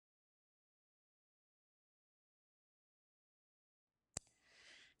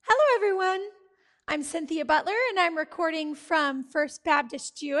everyone. I'm Cynthia Butler, and I'm recording from First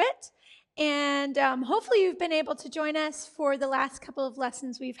Baptist Jewett. And hopefully you've been able to join us for the last couple of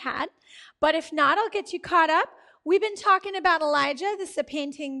lessons we've had. But if not, I'll get you caught up. We've been talking about Elijah. This is a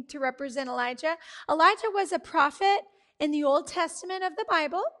painting to represent Elijah. Elijah was a prophet in the Old Testament of the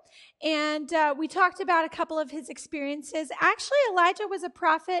Bible. And we talked about a couple of his experiences. Actually, Elijah was a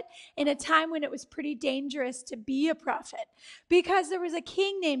prophet in a time when it was pretty dangerous to be a prophet, because there was a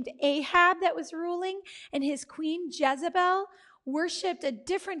king named Ahab that was ruling, and his queen Jezebel worshipped a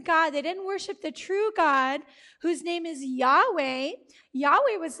different God. They didn't worship the true God, whose name is Yahweh.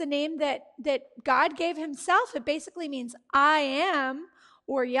 Yahweh was the name that God gave himself. It basically means I am,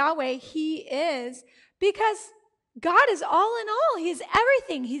 or Yahweh, he is, because God is all in all. He's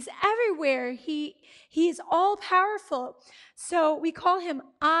everything. He's everywhere. He's all powerful. So we call him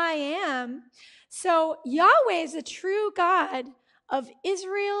I am. So Yahweh is the true God of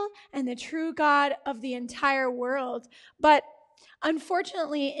Israel and the true God of the entire world. But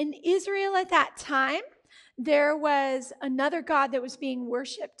unfortunately, in Israel at that time, there was another god that was being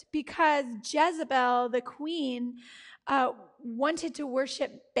worshipped, because Jezebel, the queen, wanted to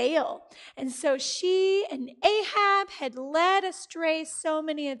worship Baal. And so she and Ahab had led astray so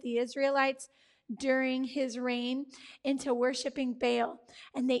many of the Israelites during his reign into worshiping Baal.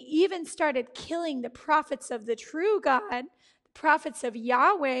 And they even started killing the prophets of the true God, the prophets of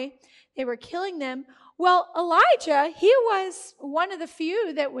Yahweh. They were killing them. Well, Elijah, he was one of the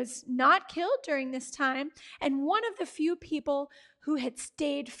few that was not killed during this time, and one of the few people who had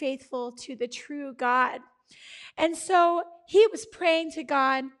stayed faithful to the true God. And so he was praying to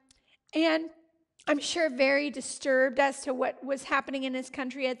God, and I'm sure very disturbed as to what was happening in his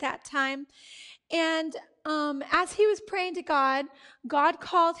country at that time. And as he was praying to God, God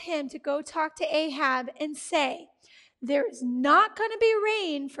called him to go talk to Ahab and say, there is not going to be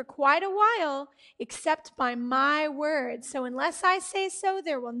rain for quite a while except by my word. So unless I say so,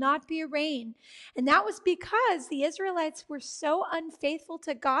 there will not be rain. And that was because the Israelites were so unfaithful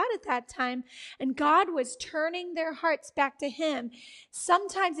to God at that time, and God was turning their hearts back to him.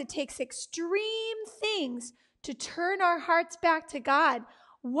 Sometimes it takes extreme things to turn our hearts back to God.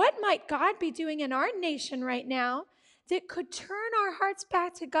 What might God be doing in our nation right now that could turn our hearts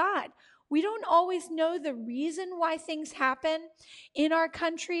back to God? We don't always know the reason why things happen in our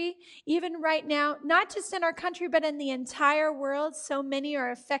country, even right now, not just in our country, but in the entire world. So many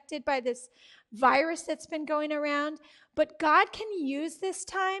are affected by this virus that's been going around. But God can use this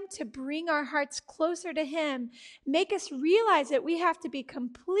time to bring our hearts closer to him, make us realize that we have to be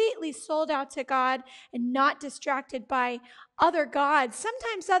completely sold out to God and not distracted by other gods.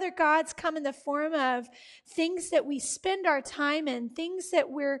 Sometimes other gods come in the form of things that we spend our time in, things that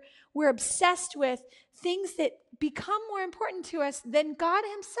we're obsessed with, things that become more important to us than God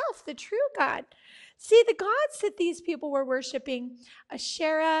himself, the true God. See, the gods that these people were worshiping,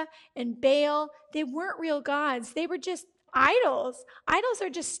 Asherah and Baal, they weren't real gods. They were just idols. Idols are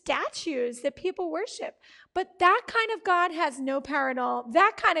just statues that people worship. But that kind of God has no power at all.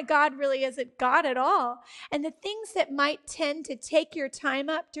 That kind of God really isn't God at all. And the things that might tend to take your time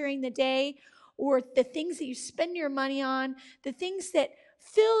up during the day, or the things that you spend your money on, the things that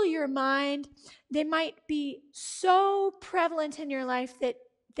fill your mind, they might be so prevalent in your life that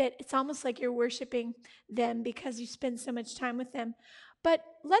it's almost like you're worshiping them because you spend so much time with them. But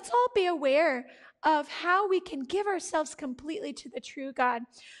let's all be aware of how we can give ourselves completely to the true God.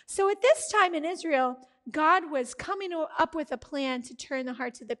 So at this time in Israel, God was coming up with a plan to turn the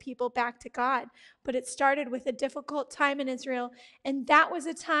hearts of the people back to God. But it started with a difficult time in Israel, and that was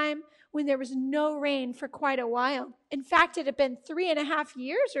a time when there was no rain for quite a while. In fact, it had been 3.5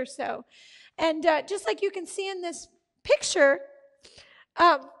 years or so. And just like you can see in this picture,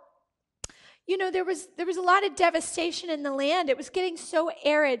 there was a lot of devastation in the land. It was getting so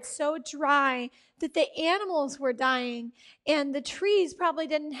arid, so dry, that the animals were dying, and the trees probably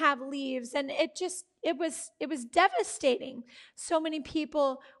didn't have leaves, and it was devastating. So many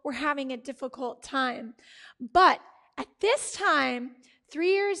people were having a difficult time. But at this time, 3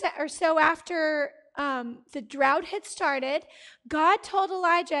 years or so after the drought had started, God told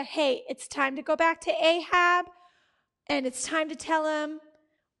Elijah, hey, it's time to go back to Ahab, and it's time to tell him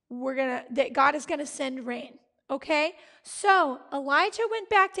that God is going to send rain. Okay? So Elijah went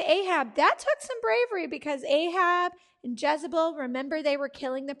back to Ahab. That took some bravery, because Ahab and Jezebel, remember, they were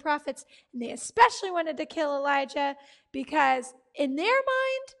killing the prophets, and they especially wanted to kill Elijah because in their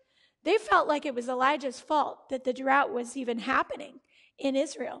mind, they felt like it was Elijah's fault that the drought was even happening in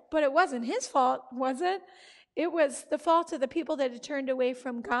Israel. But it wasn't his fault, was it? It was the fault of the people that had turned away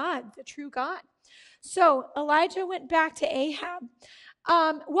from God, the true God. So Elijah went back to Ahab.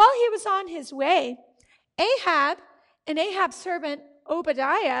 While he was on his way, Ahab and Ahab's servant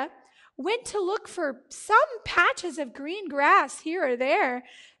Obadiah went to look for some patches of green grass here or there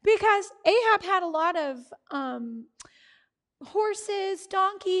because Ahab had a lot of horses,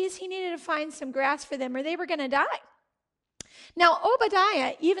 donkeys. He needed to find some grass for them or they were going to die. Now,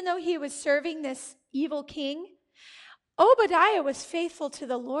 Obadiah, even though he was serving this evil king, Obadiah was faithful to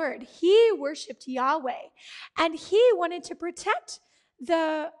the Lord. He worshiped Yahweh, and he wanted to protect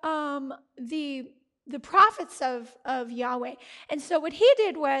the prophets of Yahweh. And so what he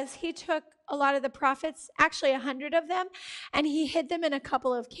did was he took a lot of the prophets, actually 100 of them, and he hid them in a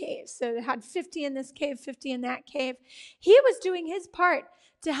couple of caves. So they had 50 in this cave, 50 in that cave. He was doing his part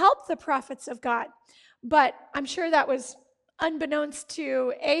to help the prophets of God. But I'm sure that was unbeknownst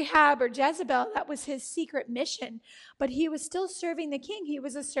to Ahab or Jezebel, that was his secret mission. But he was still serving the king. He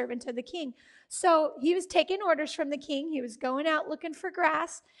was a servant of the king. So he was taking orders from the king. He was going out looking for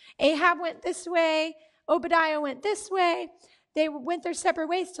grass. Ahab went this way. Obadiah went this way. They went their separate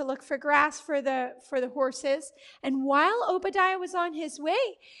ways to look for grass for the horses. And while Obadiah was on his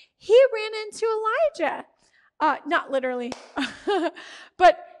way, he ran into Elijah. Not literally,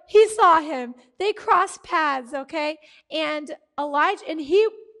 but he saw him. They crossed paths, okay? And Elijah, and he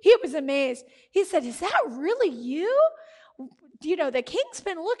was amazed. He said, "Is that really you? You know, the king's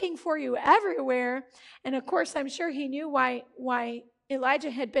been looking for you everywhere." And of course, I'm sure he knew why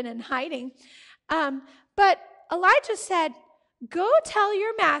Elijah had been in hiding. But Elijah said, "Go tell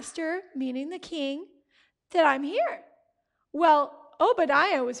your master," meaning the king, "that I'm here." Well,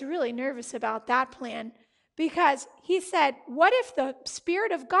 Obadiah was really nervous about that plan because he said, "What if the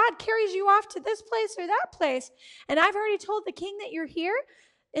Spirit of God carries you off to this place or that place? And I've already told the king that you're here,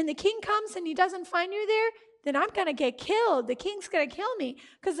 and the king comes and he doesn't find you there, then I'm going to get killed. The king's going to kill me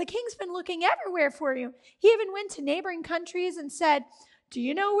because the king's been looking everywhere for you." He even went to neighboring countries and said, "Do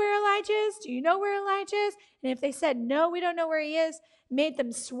you know where Elijah is? Do you know where Elijah is?" And if they said, "No, we don't know where he is," made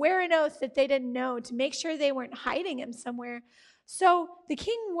them swear an oath that they didn't know to make sure they weren't hiding him somewhere. So the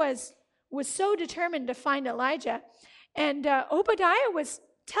king was so determined to find Elijah. And Obadiah was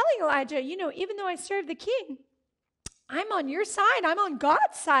telling Elijah, "You know, even though I serve the king, I'm on your side. I'm on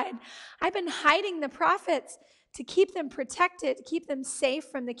God's side. I've been hiding the prophets to keep them protected, to keep them safe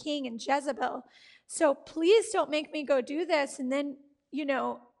from the king and Jezebel. So please don't make me go do this. And then, you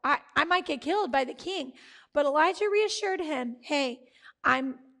know, I might get killed by the king." But Elijah reassured him, "Hey,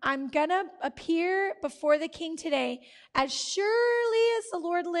 I'm going to appear before the king today. As surely as the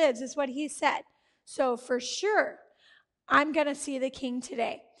Lord lives," is what he said. So for sure, I'm going to see the king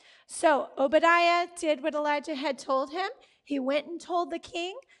today. So Obadiah did what Elijah had told him. He went and told the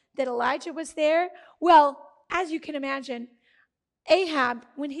king that Elijah was there. Well, as you can imagine, Ahab,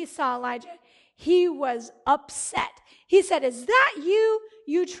 when he saw Elijah, he was upset. He said, "Is that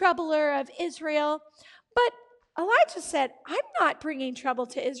you troubler of Israel?" But Elijah said, "I'm not bringing trouble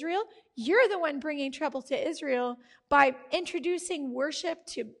to Israel. You're the one bringing trouble to Israel by introducing worship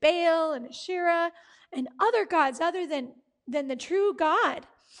to Baal and Asherah and other gods other than the true God."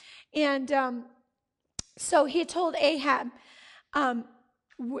 And so he told Ahab,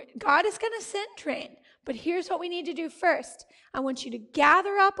 "God is going to send rain, but here's what we need to do first. I want you to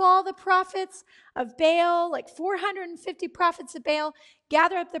gather up all the prophets of Baal, like 450 prophets of Baal,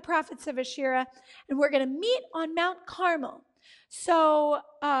 gather up the prophets of Asherah, and we're going to meet on Mount Carmel." So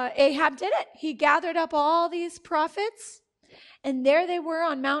Ahab did it. He gathered up all these prophets, and there they were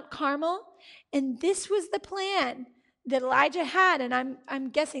on Mount Carmel. And this was the plan that Elijah had, and I'm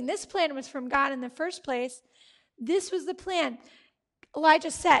guessing this plan was from God in the first place. This was the plan.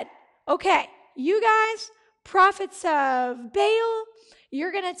 Elijah said, "Okay, you guys, prophets of Baal,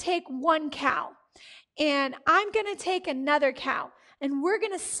 you're going to take one cow, and I'm going to take another cow, and we're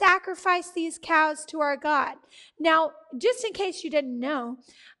going to sacrifice these cows to our God." Now, just in case you didn't know,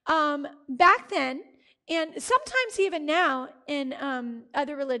 back then, and sometimes even now in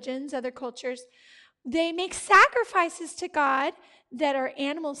other religions, other cultures, they make sacrifices to God that are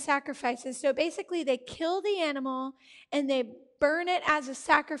animal sacrifices. So basically, they kill the animal and they burn it as a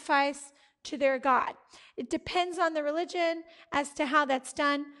sacrifice to their God. It depends on the religion as to how that's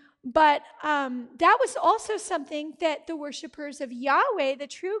done. But that was also something that the worshipers of Yahweh, the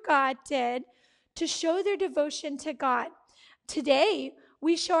true God, did to show their devotion to God. Today,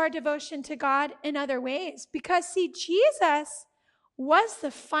 we show our devotion to God in other ways because, see, Jesus was the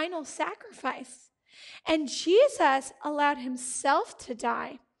final sacrifice. And Jesus allowed himself to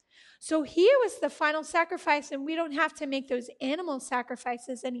die. So he was the final sacrifice, and we don't have to make those animal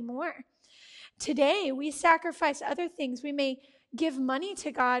sacrifices anymore. Today, we sacrifice other things. We may, give money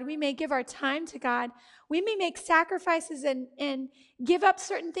to God. We may give our time to God. We may make sacrifices and give up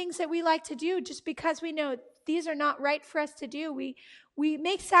certain things that we like to do just because we know these are not right for us to do. We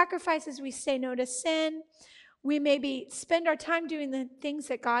make sacrifices. We say no to sin. We maybe spend our time doing the things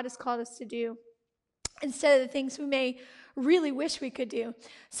that God has called us to do instead of the things we may really wish we could do.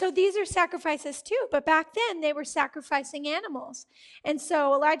 So these are sacrifices too, but back then they were sacrificing animals. And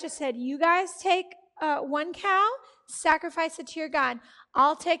so Elijah said, you guys take one cow, sacrifice it to your God.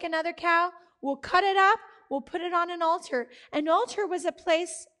 I'll take another cow, we'll cut it up, we'll put it on an altar. An altar was a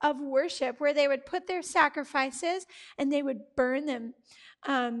place of worship where they would put their sacrifices and they would burn them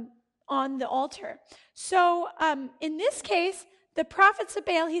on the altar. So in this case, the prophets of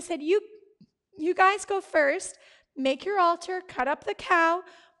Baal, he said, you guys go first, make your altar, cut up the cow,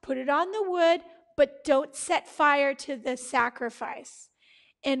 put it on the wood, but don't set fire to the sacrifice.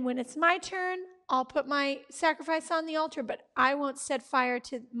 And when it's my turn, I'll put my sacrifice on the altar, but I won't set fire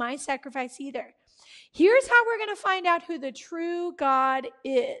to my sacrifice either. Here's how we're going to find out who the true God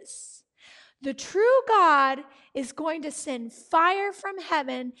is. The true God is going to send fire from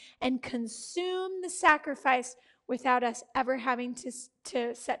heaven and consume the sacrifice without us ever having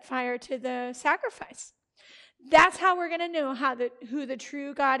to set fire to the sacrifice. That's how we're going to know who the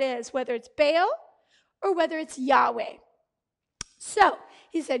true God is, whether it's Baal or whether it's Yahweh. So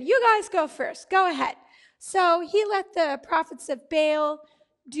he said, you guys go first. Go ahead. So he let the prophets of Baal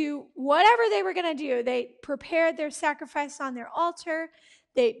do whatever they were going to do. They prepared their sacrifice on their altar.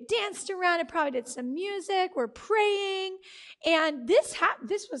 They danced around and probably did some music, were praying, and this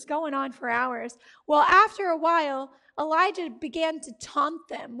was going on for hours. Well, after a while, Elijah began to taunt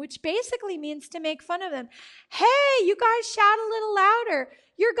them, which basically means to make fun of them. Hey, you guys shout a little louder.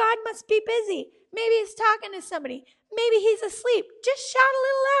 Your God must be busy. Maybe he's talking to somebody. Maybe he's asleep. Just shout a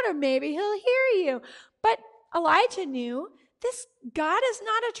little louder. Maybe he'll hear you. But Elijah knew this God is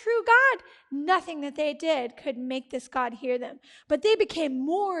not a true God. Nothing that they did could make this God hear them. But they became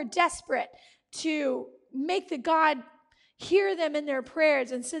more desperate to make the God hear them in their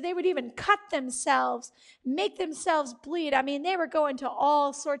prayers. And so they would even cut themselves, make themselves bleed. I mean, they were going to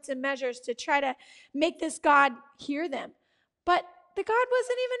all sorts of measures to try to make this God hear them. But the God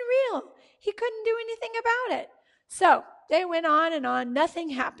wasn't even real. He couldn't do anything about it. So they went on and on. Nothing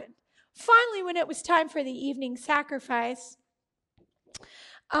happened. Finally, when it was time for the evening sacrifice,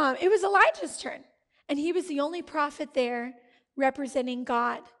 it was Elijah's turn. And he was the only prophet there representing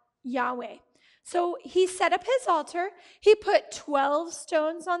God, Yahweh. So he set up his altar. He put 12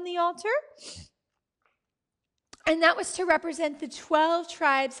 stones on the altar. And that was to represent the 12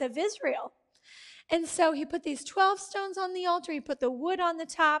 tribes of Israel. And so he put these 12 stones on the altar. He put the wood on the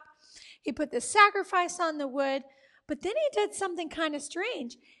top. He put the sacrifice on the wood. But then he did something kind of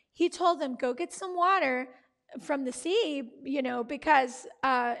strange. He told them, go get some water from the sea, because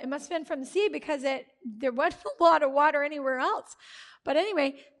it must have been from the sea because there wasn't a lot of water anywhere else. But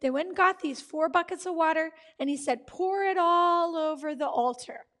anyway, they went and got these 4 buckets of water, and he said, pour it all over the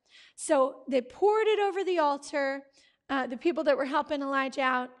altar. So they poured it over the altar, the people that were helping Elijah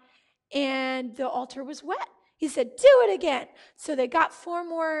out, and the altar was wet. He said, do it again. So they got 4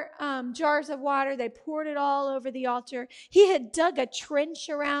 more jars of water. They poured it all over the altar. He had dug a trench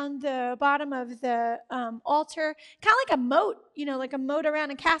around the bottom of the altar, kind of like a moat, like a moat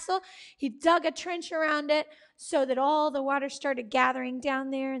around a castle. He dug a trench around it so that all the water started gathering down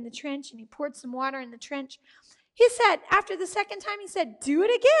there in the trench, and he poured some water in the trench. He said, after the second time, he said, do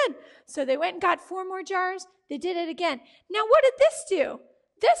it again. So they went and got 4 more jars. They did it again. Now, what did this do?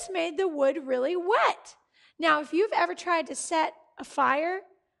 This made the wood really wet. Now, if you've ever tried to set a fire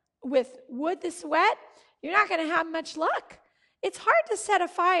with wood this wet, you're not going to have much luck. It's hard to set a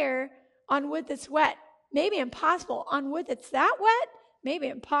fire on wood that's wet. Maybe impossible. On wood that's that wet, maybe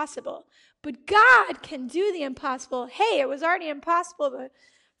impossible. But God can do the impossible. Hey, it was already impossible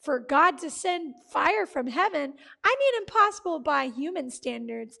for God to send fire from heaven. I mean impossible by human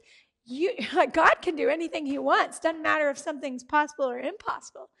standards. God can do anything he wants. Doesn't matter if something's possible or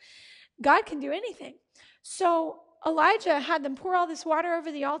impossible. God can do anything. So Elijah had them pour all this water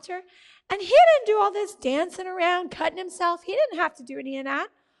over the altar, and he didn't do all this dancing around, cutting himself. He didn't have to do any of that.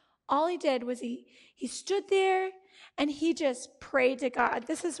 All he did was he stood there and he just prayed to God.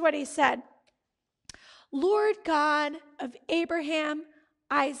 This is what he said. Lord God of Abraham,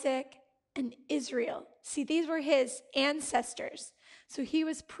 Isaac, and Israel. See, these were his ancestors. So he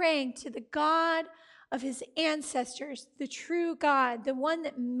was praying to the God of his ancestors, the true God, the one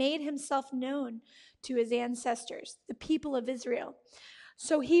that made himself known to his ancestors, the people of Israel.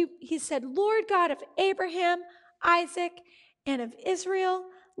 So he said, Lord God of Abraham, Isaac, and of Israel,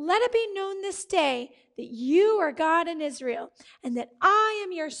 let it be known this day that you are God in Israel, and that I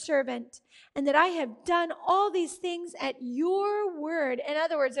am your servant, and that I have done all these things at your word. In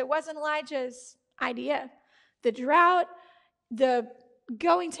other words, it wasn't Elijah's idea. The drought, the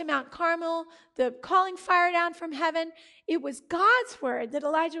going to Mount Carmel, the calling fire down from heaven, it was God's word that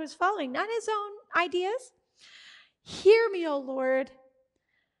Elijah was following, not his own ideas. Hear me, O Lord.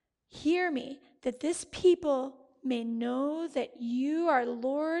 Hear me, that this people may know that you are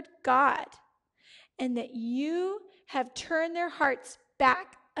Lord God, and that you have turned their hearts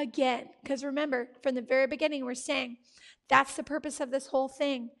back again. Because remember, from the very beginning, we're saying that's the purpose of this whole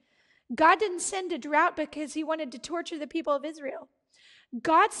thing. God didn't send a drought because he wanted to torture the people of Israel.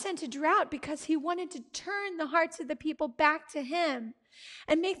 God sent a drought because he wanted to turn the hearts of the people back to him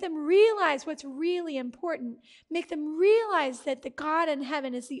and make them realize what's really important. Make them realize that the God in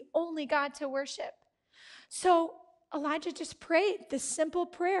heaven is the only God to worship. So Elijah just prayed this simple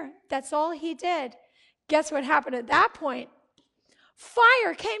prayer. That's all he did. Guess what happened at that point?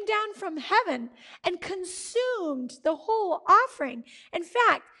 Fire came down from heaven and consumed the whole offering. In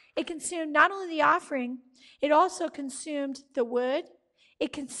fact, it consumed not only the offering, it also consumed the wood.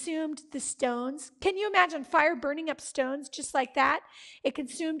 It consumed the stones. Can you imagine fire burning up stones just like that? It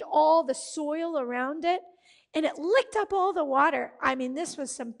consumed all the soil around it, and it licked up all the water. I mean, this was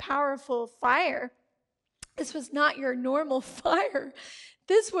some powerful fire. This was not your normal fire.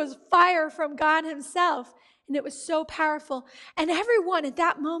 This was fire from God himself, and it was so powerful. And everyone at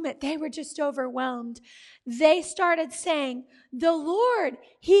that moment, they were just overwhelmed. They started saying, the Lord,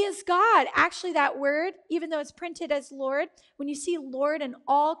 he is God. Actually, that word, even though it's printed as Lord, when you see Lord in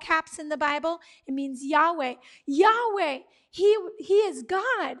all caps in the Bible, it means Yahweh. Yahweh, he is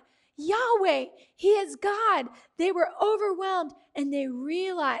God. Yahweh, he is God. They were overwhelmed, and they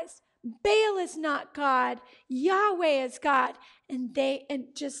realized Baal is not God. Yahweh is God. And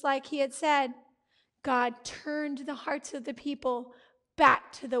just like he had said, God turned the hearts of the people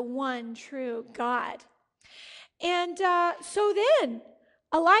back to the one true God. And so then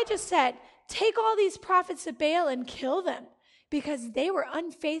Elijah said, take all these prophets of Baal and kill them, because they were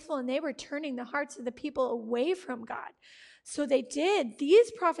unfaithful and they were turning the hearts of the people away from God. So they did.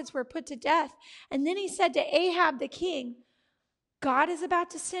 These prophets were put to death. And then he said to Ahab the king, God is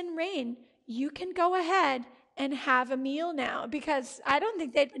about to send rain. You can go ahead and have a meal now, because I don't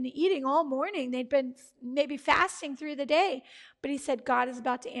think they'd been eating all morning. They'd been maybe fasting through the day. But he said, God is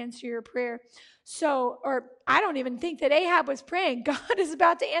about to answer your prayer. So, or I don't even think that Ahab was praying. God is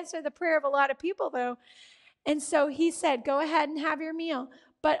about to answer the prayer of a lot of people, though. And so he said, go ahead and have your meal.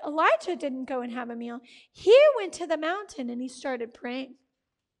 But Elijah didn't go and have a meal. He went to the mountain and he started praying.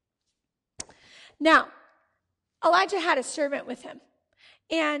 Now, Elijah had a servant with him.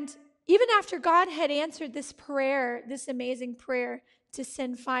 And even after God had answered this prayer, this amazing prayer to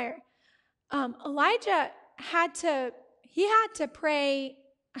send fire, Elijah had to pray.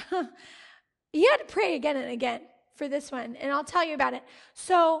 He had to pray again and again for this one. And I'll tell you about it.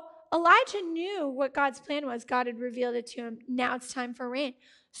 So Elijah knew what God's plan was. God had revealed it to him. Now it's time for rain.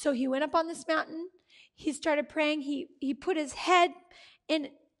 So he went up on this mountain. He started praying. He put his head in,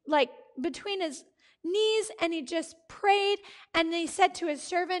 like, between his knees, and he just prayed. And he said to his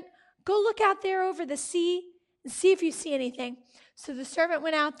servant, go look out there over the sea and see if you see anything. So the servant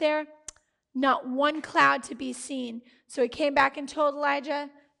went out there, not one cloud to be seen. So he came back and told Elijah,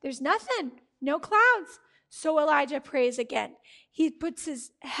 there's nothing, no clouds. So Elijah prays again. He puts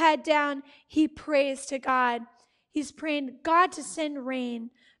his head down. He prays to God. He's praying God to send rain,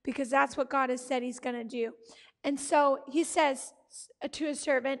 because that's what God has said he's going to do. And so he says to his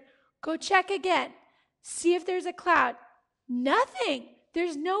servant, go check again. See if there's a cloud. Nothing.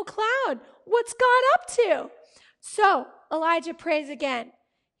 There's no cloud. What's God up to? So Elijah prays again.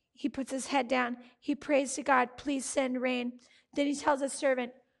 He puts his head down. He prays to God, please send rain. Then he tells his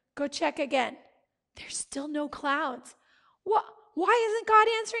servant, go check again. There's still no clouds. Why isn't God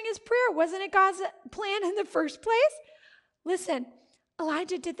answering his prayer? Wasn't it God's plan in the first place? Listen,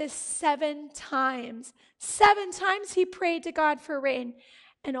 Elijah did this 7 times. 7 times he prayed to God for rain.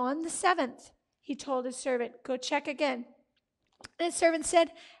 And on the 7th, he told his servant, go check again. And his servant said,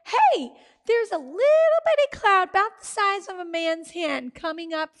 hey, there's a little bitty cloud about the size of a man's hand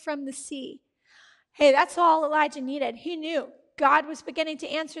coming up from the sea. Hey, that's all Elijah needed. He knew God was beginning to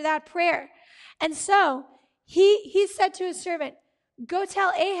answer that prayer. And so he said to his servant, go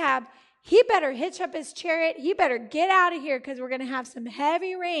tell Ahab, he better hitch up his chariot. He better get out of here, because we're going to have some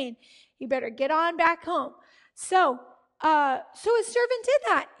heavy rain. He better get on back home. So his servant did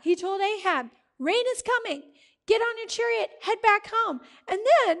that. He told Ahab, rain is coming. Get on your chariot, head back home. And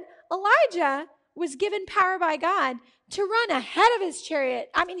then Elijah was given power by God to run ahead of his chariot.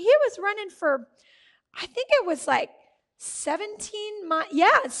 I mean, he was running for, I think it was like 17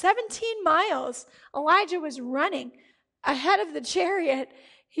 miles. Elijah was running ahead of the chariot.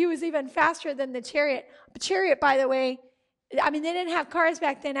 He was even faster than the chariot. The chariot, by the way, I mean, they didn't have cars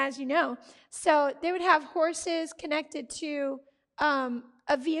back then, as you know. So they would have horses connected to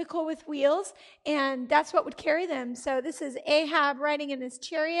a vehicle with wheels, and that's what would carry them. So this is Ahab riding in his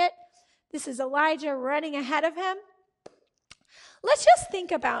chariot. This is Elijah running ahead of him. Let's just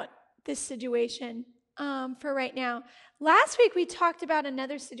think about this situation for right now. Last week we talked about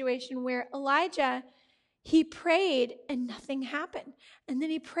another situation where Elijah, he prayed and nothing happened. And then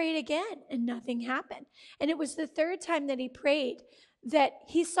he prayed again and nothing happened. And it was the third time that he prayed that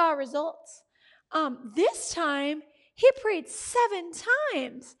he saw results. This time he prayed 7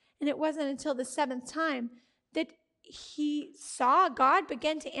 times. And it wasn't until the 7th time that he saw God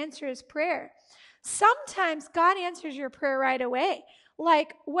begin to answer his prayer. Sometimes God answers your prayer right away.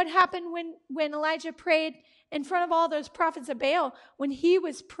 Like what happened when Elijah prayed in front of all those prophets of Baal, when he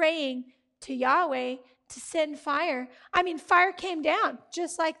was praying to Yahweh to send fire. I mean, fire came down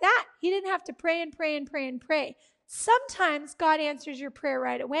just like that. He didn't have to pray and pray and pray and pray. Sometimes God answers your prayer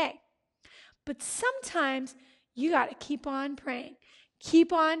right away. But sometimes you got to keep on praying.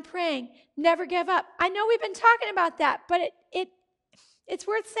 Keep on praying. Never give up. I know we've been talking about that, but it's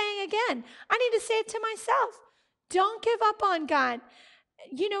worth saying again. I need to say it to myself. Don't give up on God.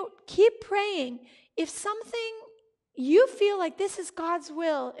 Keep praying. If something you feel like this is God's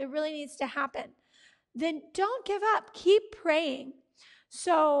will, it really needs to happen, then don't give up. Keep praying.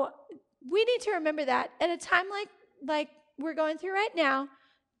 So we need to remember that at a time like we're going through right now.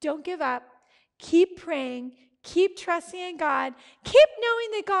 Don't give up. Keep praying. Keep trusting in God. Keep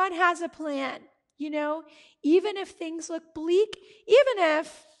knowing that God has a plan. Even if things look bleak, even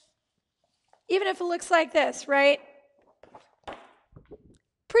if it looks like this, right?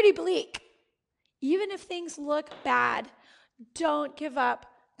 Pretty bleak. Even if things look bad, don't give up.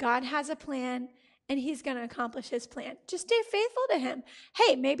 God has a plan, and he's going to accomplish his plan. Just stay faithful to him.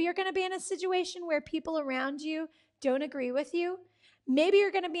 Hey, maybe you're going to be in a situation where people around you don't agree with you. Maybe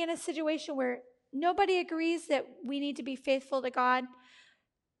you're going to be in a situation where nobody agrees that we need to be faithful to God.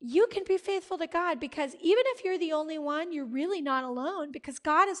 You can be faithful to God, because even if you're the only one, you're really not alone, because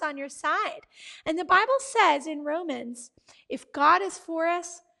God is on your side. And the Bible says in Romans, if God is for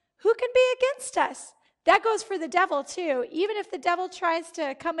us, who can be against us? That goes for the devil too. Even if the devil tries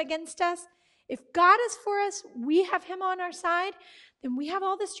to come against us, if God is for us, we have him on our side, then we have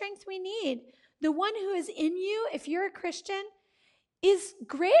all the strength we need. The one who is in you, if you're a Christian, is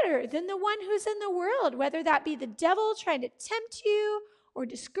greater than the one who's in the world, whether that be the devil trying to tempt you or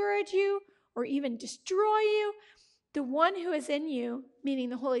discourage you or even destroy you. The one who is in you, meaning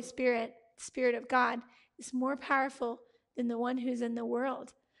the Holy Spirit, the Spirit of God, is more powerful than the one who's in the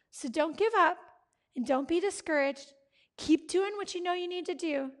world. So don't give up and don't be discouraged. Keep doing what you know you need to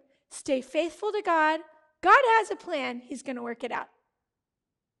do. Stay faithful to God. God has a plan. He's going to work it out.